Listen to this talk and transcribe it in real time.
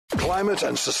climate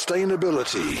and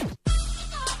sustainability.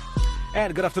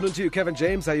 And good afternoon to you, Kevin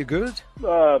James. Are you good?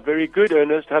 Very good,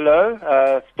 Ernest.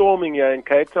 Hello. Storming here in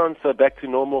Cape Town, so back to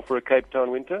normal for a Cape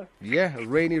Town winter. Yeah,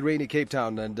 rainy Cape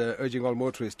Town, and urging all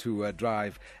motorists to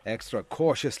drive extra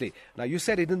cautiously. Now, you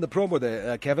said it in the promo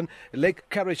there, Kevin. Lake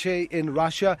Karachay in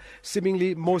Russia,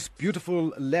 seemingly most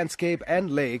beautiful landscape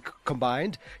and lake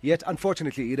combined. Yet,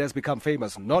 unfortunately, it has become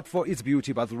famous not for its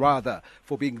beauty, but rather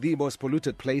for being the most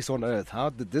polluted place on earth.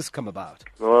 How did this come about?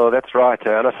 Well, that's right.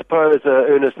 And I suppose,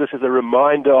 Ernest, this is a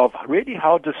reminder of really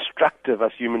how destructive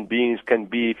us human beings can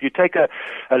be. If you take a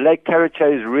Lake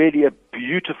Karachay is really a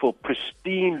beautiful,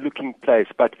 pristine-looking place,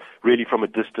 but really from a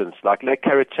distance. Like Lake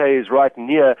Karachay is right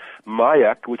near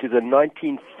Mayak, which is a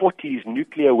 1940s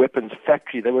nuclear weapons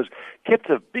factory that was kept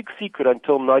a big secret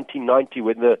until 1990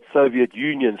 when the Soviet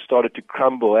Union started to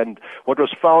crumble. And what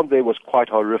was found there was quite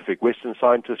horrific. Western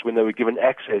scientists, when they were given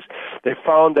access, they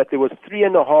found that there was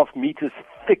 3.5 meters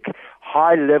thick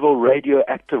high-level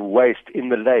radioactive waste in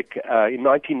the lake. In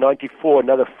 1994,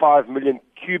 another 5 million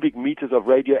cubic meters of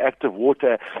radioactive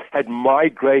water had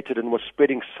migrated and was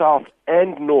spreading south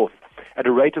and north at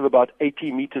a rate of about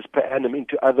 80 meters per annum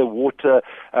into other water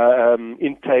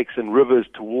intakes and rivers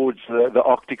towards the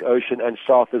Arctic Ocean and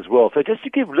south as well. So just to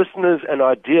give listeners an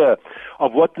idea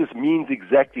of what this means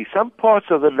exactly, some parts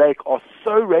of the lake are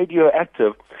so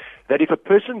radioactive that if a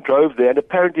person drove there, and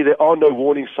apparently there are no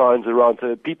warning signs around,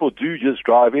 so people do just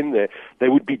drive in there, they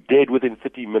would be dead within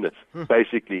 30 minutes,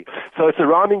 basically. So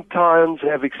surrounding towns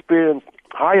have experienced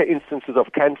higher instances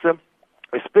of cancer,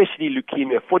 especially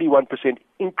leukemia, 41%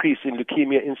 increase in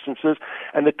leukemia instances,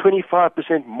 and the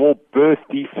 25% more birth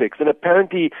defects. And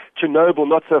apparently Chernobyl,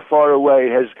 not so far away,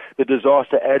 has the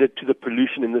disaster added to the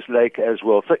pollution in this lake as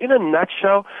well. So in a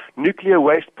nutshell, nuclear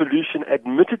waste pollution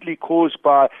admittedly caused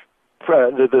by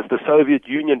the Soviet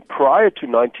Union prior to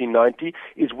 1990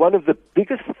 is one of the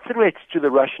biggest threats to the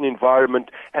Russian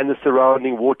environment and the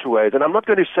surrounding waterways. And I'm not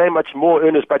going to say much more,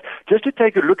 Ernest, but just to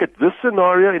take a look at this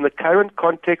scenario in the current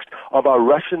context of our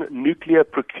Russian nuclear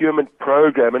procurement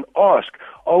program and ask,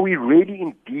 are we really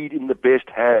indeed in the best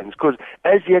hands? Because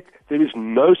as yet, there is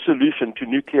no solution to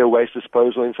nuclear waste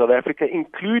disposal in South Africa,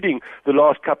 including the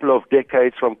last couple of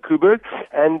decades from Koeberg.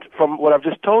 And from what I've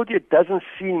just told you, it doesn't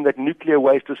seem that nuclear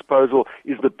waste disposal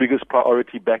is the biggest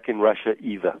priority back in Russia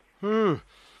either.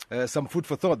 Some food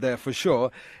for thought there for sure.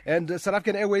 And South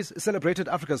African Airways celebrated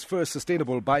Africa's first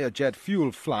sustainable biojet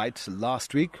fuel flight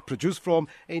last week, produced from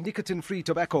a nicotine-free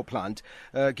tobacco plant.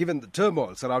 Given the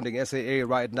turmoil surrounding SAA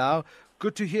right now,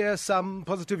 good to hear some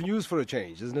positive news for a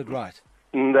change, isn't it right?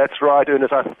 That's right,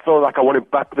 Ernest. I feel like I want to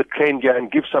buck the trend here and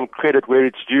give some credit where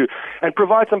it's due and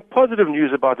provide some positive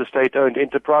news about the state-owned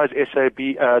enterprise, the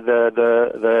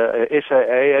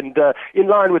SAA, and in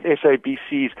line with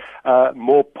SABC's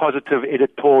more positive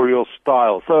editorial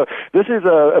style. So this is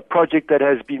a project that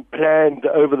has been planned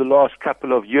over the last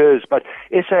couple of years, but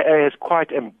SAA has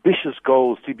quite ambitious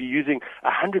goals to be using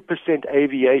 100%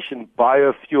 aviation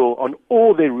biofuel on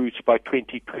all their routes by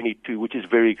 2022, which is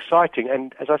very exciting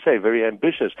and, as I say, very ambitious.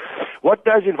 What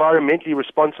does environmentally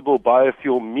responsible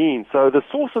biofuel mean? So the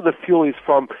source of the fuel is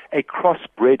from a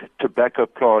crossbred tobacco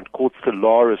plant called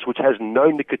Solaris, which has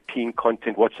no nicotine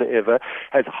content whatsoever,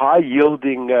 has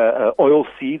high-yielding oil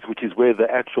seeds, which is where the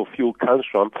actual fuel comes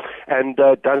from, and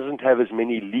doesn't have as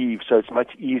many leaves, so it's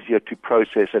much easier to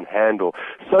process and handle.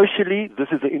 Socially, this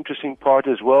is the interesting part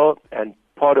as well, and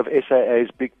part of SAA's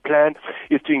big plan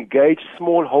is to engage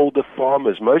smallholder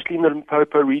farmers, mostly in the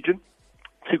Limpopo region,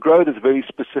 to grow this very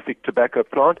specific tobacco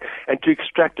plant and to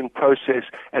extract and process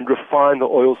and refine the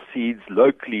oil seeds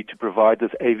locally to provide this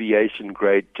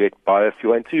aviation-grade jet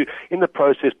biofuel and to, in the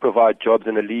process, provide jobs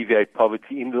and alleviate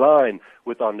poverty in line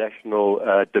with our national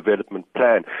development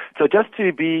plan. So just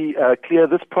to be clear,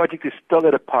 this project is still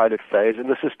at a pilot phase, and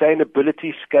the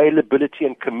sustainability, scalability,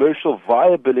 and commercial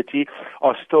viability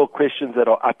are still questions that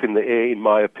are up in the air, in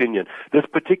my opinion. This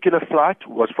particular flight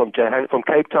was from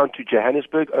Cape Town to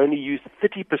Johannesburg, only used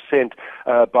 30%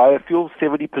 biofuel,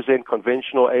 70%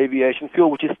 conventional aviation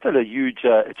fuel, which is still a huge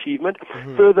achievement.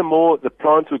 Furthermore, the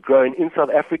plants were grown in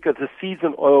South Africa. The seeds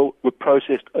and oil were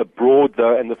processed abroad,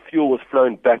 though, and the fuel was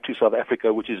flown back to South Africa,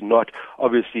 which is not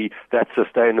obviously that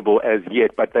sustainable as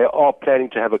yet, but they are planning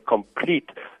to have a complete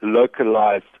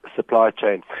localized supply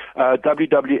chain.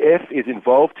 WWF is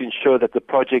involved to ensure that the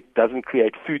project doesn't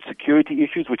create food security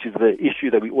issues, which is the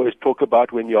issue that we always talk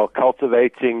about when you're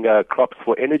cultivating crops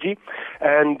for energy.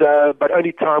 And but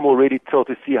only time will really tell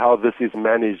to see how this is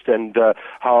managed and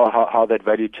how that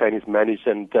value chain is managed.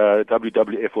 And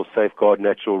WWF will safeguard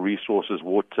natural resources,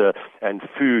 water, and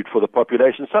food for the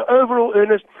population. So overall,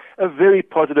 Ernest, a very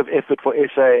positive effort for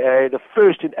SAA, the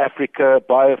first in Africa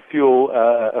biofuel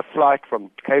a flight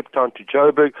from Cape Town to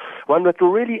Joburg, one that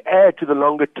will really add to the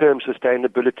longer-term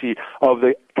sustainability of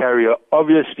the carrier.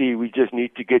 Obviously, we just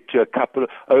need to get to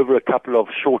over a couple of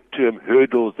short-term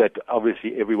hurdles that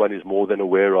obviously everyone is more than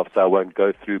aware of, so I won't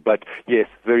go through. But yes,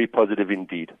 very positive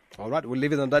indeed. All right, we'll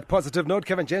leave it on that positive note.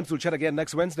 Kevin James, we'll chat again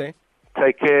next Wednesday.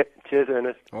 Take care. Cheers,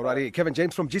 Ernest. All righty. Kevin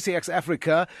James from GCX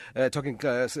Africa, talking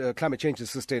climate change and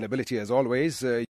sustainability as always.